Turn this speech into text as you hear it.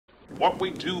What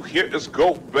we do here is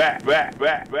go back, back,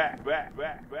 back, back, back,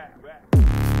 back, back, back.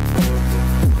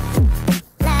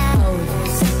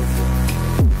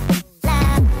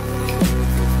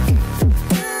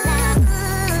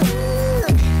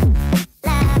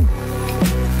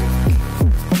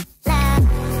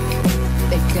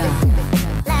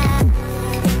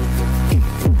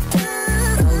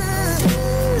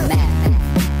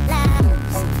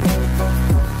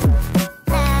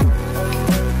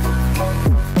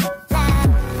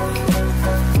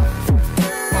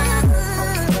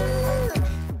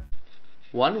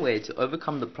 One way to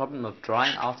overcome the problem of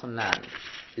drying out on land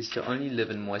is to only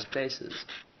live in moist places.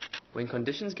 When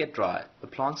conditions get dry, the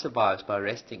plant survives by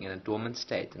resting in a dormant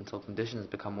state until conditions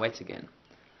become wet again.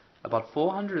 About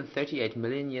 438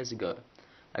 million years ago,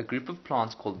 a group of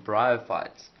plants called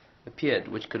bryophytes appeared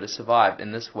which could have survived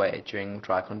in this way during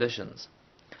dry conditions.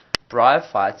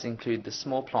 Bryophytes include the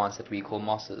small plants that we call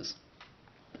mosses.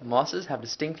 Mosses have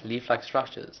distinct leaf-like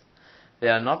structures. They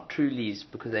are not true leaves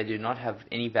because they do not have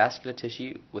any vascular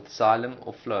tissue with xylem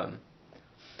or phloem.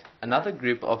 Another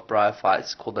group of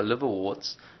bryophytes, called the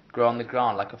liverworts, grow on the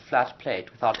ground like a flat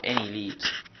plate without any leaves.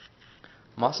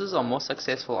 Mosses are more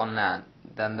successful on land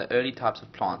than the early types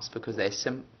of plants because their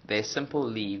simple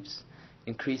leaves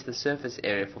increase the surface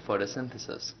area for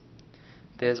photosynthesis.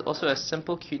 There is also a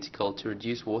simple cuticle to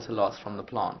reduce water loss from the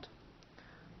plant.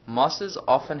 Mosses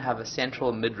often have a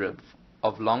central midrib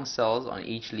of long cells on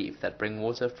each leaf that bring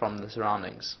water from the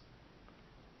surroundings.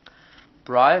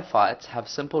 Bryophytes have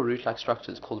simple root-like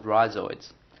structures called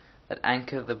rhizoids that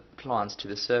anchor the plants to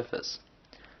the surface.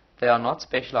 They are not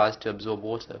specialized to absorb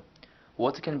water.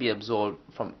 Water can be absorbed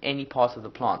from any part of the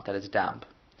plant that is damp.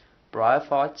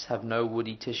 Bryophytes have no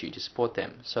woody tissue to support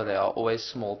them, so they are always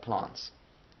small plants.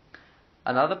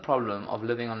 Another problem of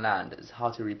living on land is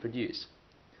how to reproduce.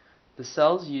 The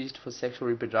cells used for sexual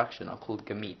reproduction are called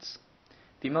gametes.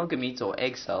 Female gametes or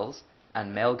egg cells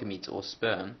and male gametes or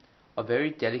sperm are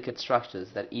very delicate structures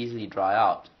that easily dry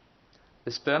out.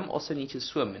 The sperm also need to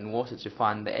swim in water to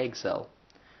find the egg cell.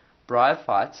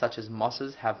 Bryophytes such as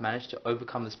mosses have managed to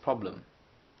overcome this problem.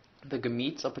 The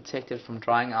gametes are protected from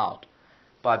drying out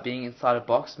by being inside a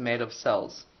box made of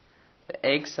cells. The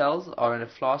egg cells are in a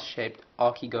flask-shaped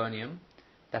archegonium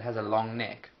that has a long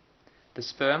neck. The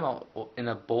sperm are in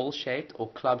a ball-shaped or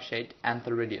club-shaped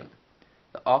antheridium.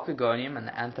 The archegonium and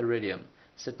the antheridium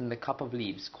sit in the cup of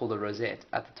leaves called a rosette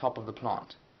at the top of the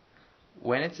plant.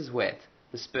 When it is wet,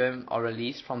 the sperm are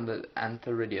released from the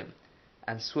antheridium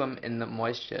and swim in the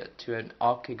moisture to an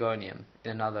archegonium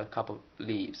in another cup of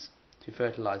leaves to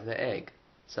fertilize the egg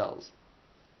cells.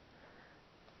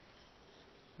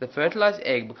 The fertilized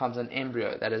egg becomes an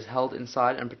embryo that is held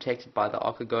inside and protected by the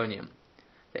archegonium.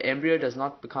 The embryo does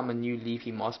not become a new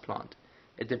leafy moss plant.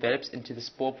 It develops into the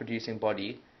spore-producing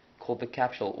body called the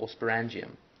capsule or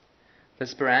sporangium. The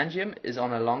sporangium is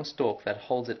on a long stalk that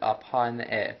holds it up high in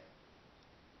the air.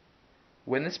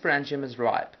 When the sporangium is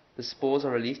ripe, the spores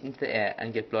are released into the air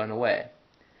and get blown away.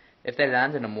 If they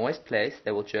land in a moist place,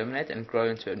 they will germinate and grow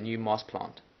into a new moss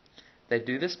plant. They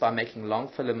do this by making long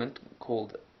filament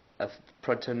called a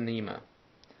protonema.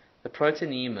 The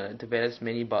protonema develops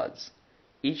many buds.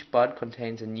 Each bud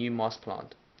contains a new moss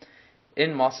plant.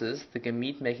 In mosses, the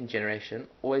gamete-making generation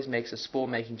always makes a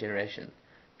spore-making generation.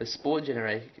 The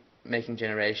spore-making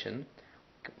generation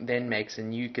then makes a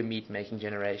new gamete-making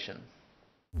generation.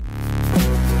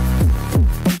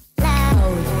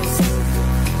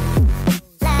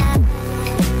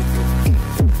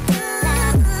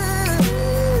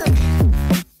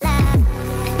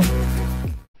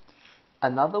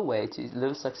 Another way to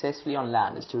live successfully on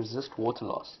land is to resist water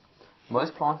loss.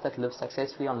 Most plants that live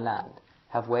successfully on land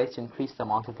have ways to increase the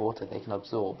amount of water they can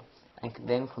absorb and can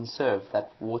then conserve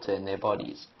that water in their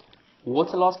bodies.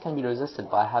 Water loss can be resisted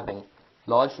by having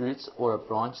large roots or a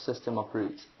branch system of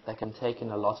roots that can take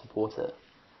in a lot of water,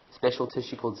 special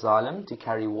tissue called xylem to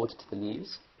carry water to the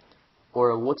leaves, or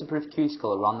a waterproof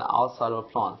cuticle around the outside of a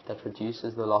plant that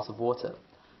reduces the loss of water.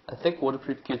 A thick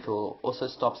waterproof cuticle also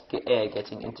stops air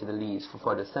getting into the leaves for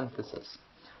photosynthesis,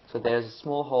 so there is a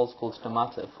small holes called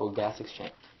stomata for gas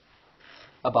exchange.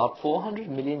 About 400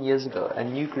 million years ago, a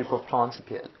new group of plants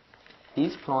appeared.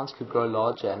 These plants could grow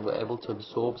larger and were able to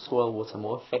absorb soil water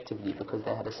more effectively because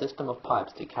they had a system of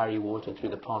pipes to carry water through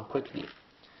the plant quickly.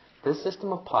 This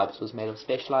system of pipes was made of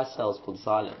specialized cells called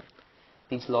xylem.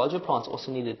 These larger plants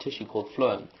also needed tissue called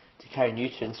phloem to carry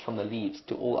nutrients from the leaves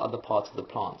to all other parts of the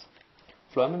plant.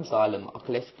 Phloem and xylem are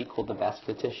collectively called the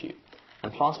vascular tissue,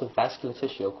 and plants with vascular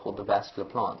tissue are called the vascular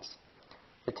plants.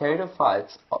 The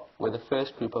pteridophytes were the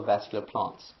first group of vascular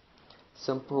plants.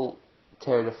 Simple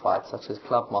pteridophytes such as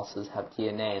club mosses have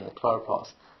DNA in the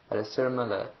chloroplast that is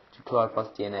similar to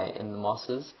chloroplast DNA in the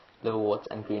mosses, liverworts,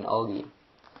 and green algae.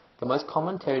 The most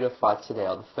common pteridophytes today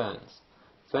are the ferns.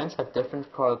 Ferns have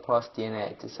different chloroplast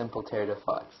DNA to simple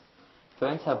pteridophytes.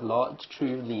 Ferns have large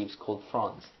true leaves called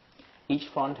fronds. Each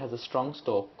frond has a strong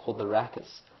stalk called the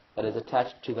rachis that is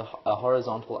attached to a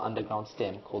horizontal underground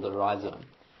stem called a rhizome.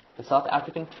 The South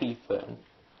African tree ferns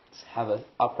have an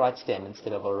upright stem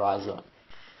instead of a rhizome.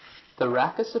 The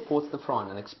rachis supports the frond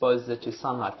and exposes it to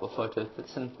sunlight for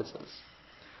photosynthesis.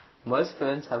 Most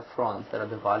ferns have fronds that are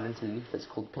divided into leaflets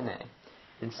called pinnae.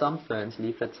 In some ferns,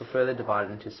 leaflets are further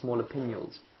divided into smaller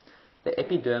pinnules. The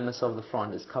epidermis of the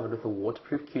frond is covered with a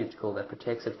waterproof cuticle that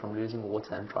protects it from losing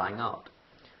water and drying out.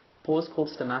 Pores called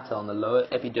stomata on the lower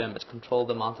epidermis control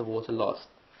the amount of water lost,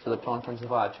 so the plant can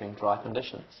survive during dry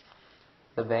conditions.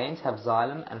 The veins have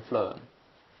xylem and phloem.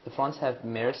 The fronds have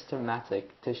meristematic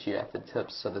tissue at the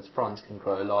tips so that fronds can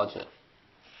grow larger.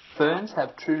 Ferns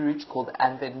have true roots called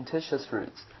adventitious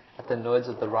roots at the nodes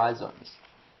of the rhizomes.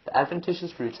 The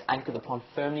adventitious roots anchor the plant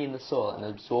firmly in the soil and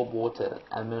absorb water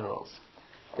and minerals.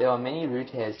 There are many root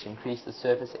hairs to increase the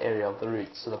surface area of the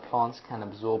roots so the plants can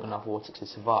absorb enough water to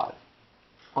survive.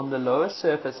 On the lower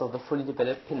surface of the fully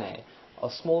developed pinnae are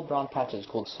small brown patches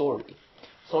called sori.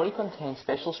 Sori contain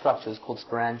special structures called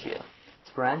sporangia.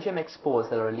 Sporangia make spores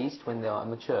that are released when they are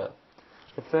immature.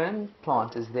 The fern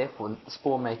plant is therefore in the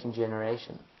spore-making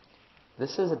generation.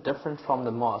 This is different from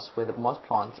the moss, where the moss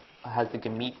plant has the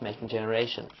gamete-making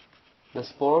generation. The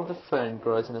spore of the fern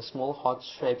grows in a small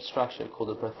heart-shaped structure called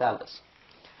a prothallis.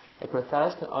 A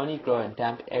prothallis can only grow in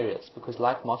damp areas because,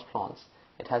 like moss plants,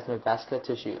 it has no vascular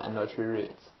tissue and no true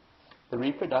roots. The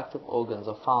reproductive organs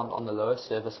are found on the lower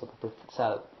surface of the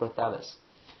prothallis.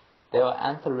 There are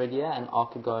antheridia and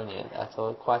archegonia that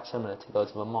are quite similar to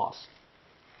those of a moss.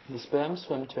 The sperm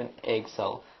swim to an egg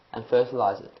cell and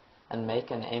fertilize it, and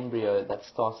make an embryo that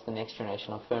starts the next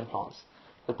generation of fern plants.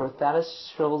 The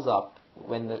prothallis shrivels up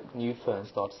when the new fern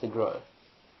starts to grow.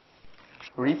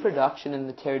 Reproduction in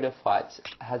the pteridophytes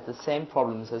has the same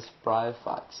problems as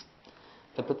bryophytes.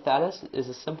 The prothallis is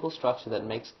a simple structure that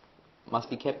must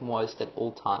be kept moist at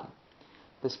all time.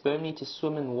 The sperm need to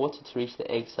swim in water to reach the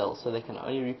egg cell, so they can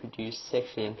only reproduce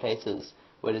sexually in places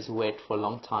where it is wet for a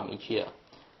long time each year.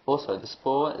 Also, the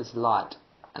spore is light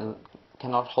and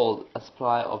cannot hold a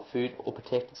supply of food or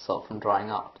protect itself from drying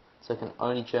out, so it can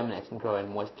only germinate and grow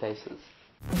in moist places.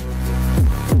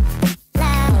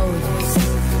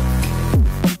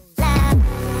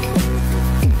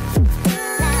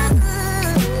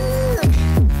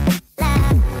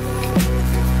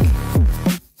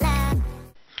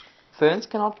 Ferns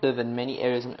cannot live in many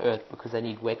areas on Earth because they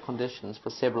need wet conditions for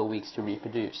several weeks to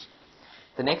reproduce.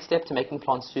 The next step to making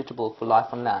plants suitable for life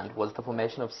on land was the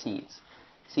formation of seeds.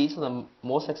 Seeds are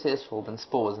more successful than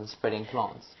spores in spreading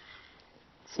plants.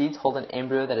 Seeds hold an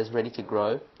embryo that is ready to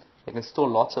grow. They can store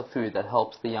lots of food that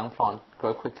helps the young plant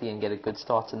grow quickly and get a good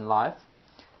start in life.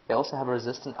 They also have a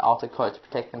resistant outer coat to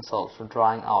protect themselves from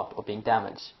drying out or being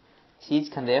damaged. Seeds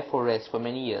can therefore rest for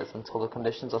many years until the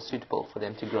conditions are suitable for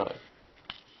them to grow.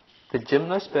 The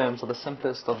gymnosperms are the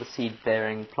simplest of the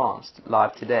seed-bearing plants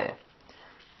alive today.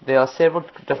 There are several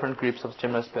different groups of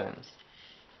gymnosperms.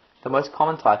 The most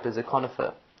common type is a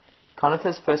conifer.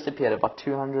 Conifers first appeared about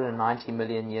 290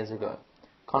 million years ago.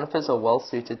 Conifers are well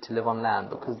suited to live on land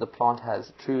because the plant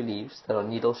has true leaves that are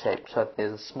needle-shaped, so that there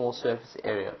is a small surface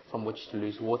area from which to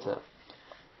lose water.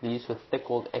 Leaves with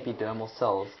thick-walled epidermal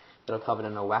cells that are covered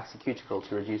in a waxy cuticle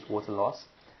to reduce water loss.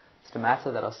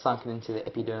 Stomata that are sunken into the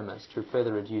epidermis to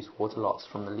further reduce water loss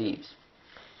from the leaves.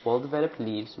 Well-developed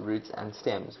leaves, roots, and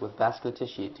stems with vascular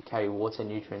tissue to carry water and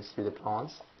nutrients through the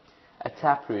plants. A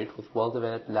taproot with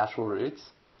well-developed lateral roots.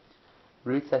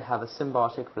 Roots that have a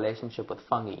symbiotic relationship with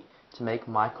fungi to make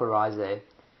mycorrhizae.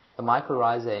 The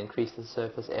mycorrhizae increase the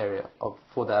surface area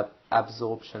for the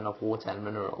absorption of water and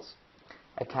minerals.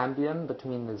 A cambium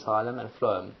between the xylem and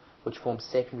phloem, which forms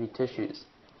secondary tissues.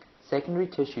 Secondary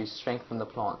tissues strengthen the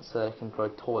plant so that it can grow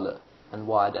taller and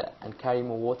wider and carry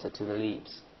more water to the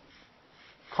leaves.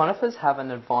 Conifers have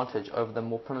an advantage over the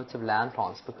more primitive land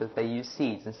plants because they use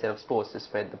seeds instead of spores to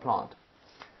spread the plant.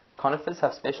 Conifers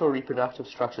have special reproductive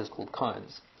structures called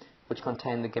cones, which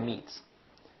contain the gametes.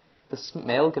 The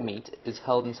male gamete is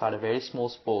held inside a very small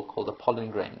spore called a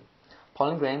pollen grain.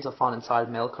 Pollen grains are found inside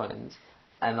male cones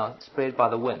and are spread by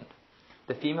the wind.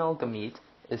 The female gamete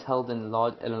is held in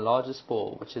a larger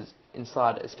spore, which is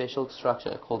inside a special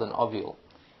structure called an ovule.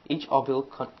 Each ovule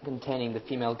containing the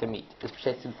female gamete is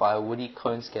protected by a woody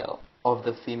cone scale of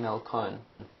the female cone.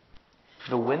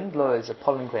 The wind blows a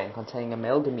pollen grain containing a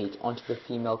male gamete onto the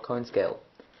female cone scale.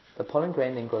 The pollen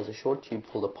grain then grows a short tube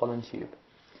called a pollen tube.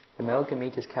 The male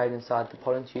gamete is carried inside the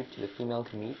pollen tube to the female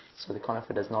gamete, so the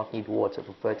conifer does not need water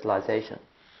for fertilization.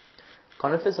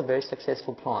 Conifers are very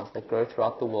successful plants that grow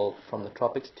throughout the world from the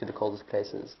tropics to the coldest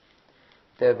places.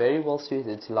 They are very well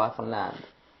suited to life on land,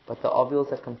 but the ovules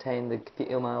that contain the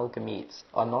female gametes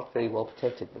are not very well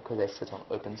protected because they sit on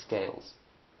open scales.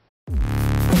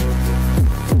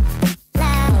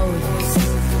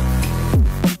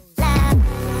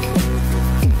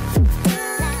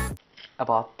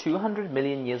 About 200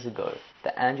 million years ago, the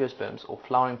angiosperms or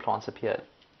flowering plants appeared.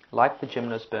 Like the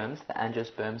gymnosperms, the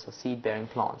angiosperms are seed-bearing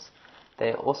plants.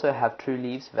 They also have true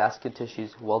leaves, vascular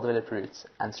tissues, well-developed roots,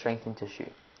 and strengthening tissue.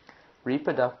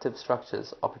 Reproductive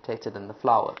structures are protected in the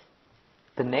flower.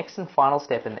 The next and final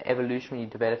step in the evolutionary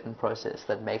development process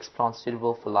that makes plants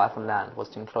suitable for life on land was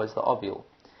to enclose the ovule.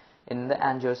 In the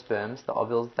angiosperms, the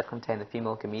ovules that contain the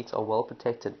female gametes are well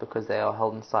protected because they are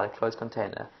held inside a closed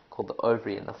container called the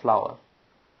ovary in the flower.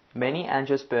 Many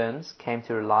angiosperms came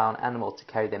to rely on animals to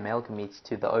carry their male gametes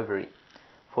to the ovary.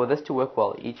 For this to work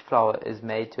well, each flower is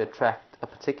made to attract a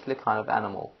particular kind of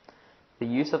animal. The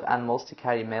use of animals to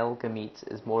carry male gametes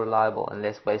is more reliable and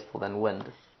less wasteful than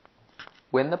wind.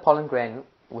 When the pollen grain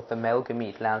with the male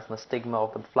gamete lands on the stigma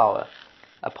of the flower,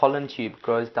 a pollen tube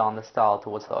grows down the style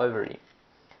towards the ovary.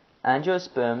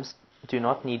 Angiosperms do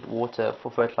not need water for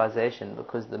fertilization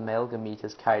because the male gamete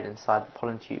is carried inside the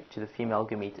pollen tube to the female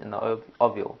gamete in the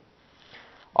ovule.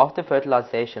 After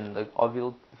fertilization, the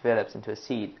ovule develops into a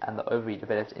seed and the ovary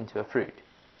develops into a fruit.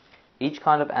 Each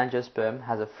kind of angiosperm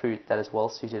has a fruit that is well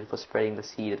suited for spreading the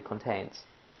seed it contains.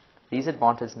 These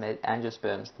advantages made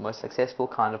angiosperms the most successful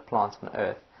kind of plants on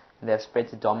Earth, and they have spread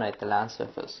to dominate the land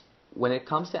surface. When it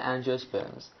comes to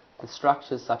angiosperms, the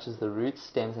structures such as the roots,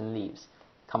 stems, and leaves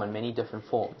come in many different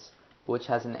forms, which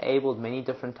has enabled many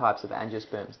different types of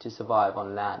angiosperms to survive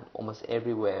on land almost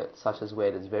everywhere, such as where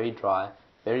it is very dry,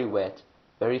 very wet,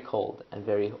 very cold, and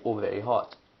very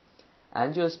hot.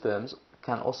 Angiosperms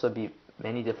can also be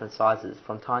many different sizes,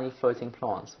 from tiny floating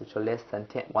plants which are less than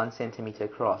 1 centimeter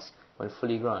across when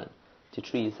fully grown, to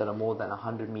trees that are more than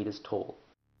 100 meters tall.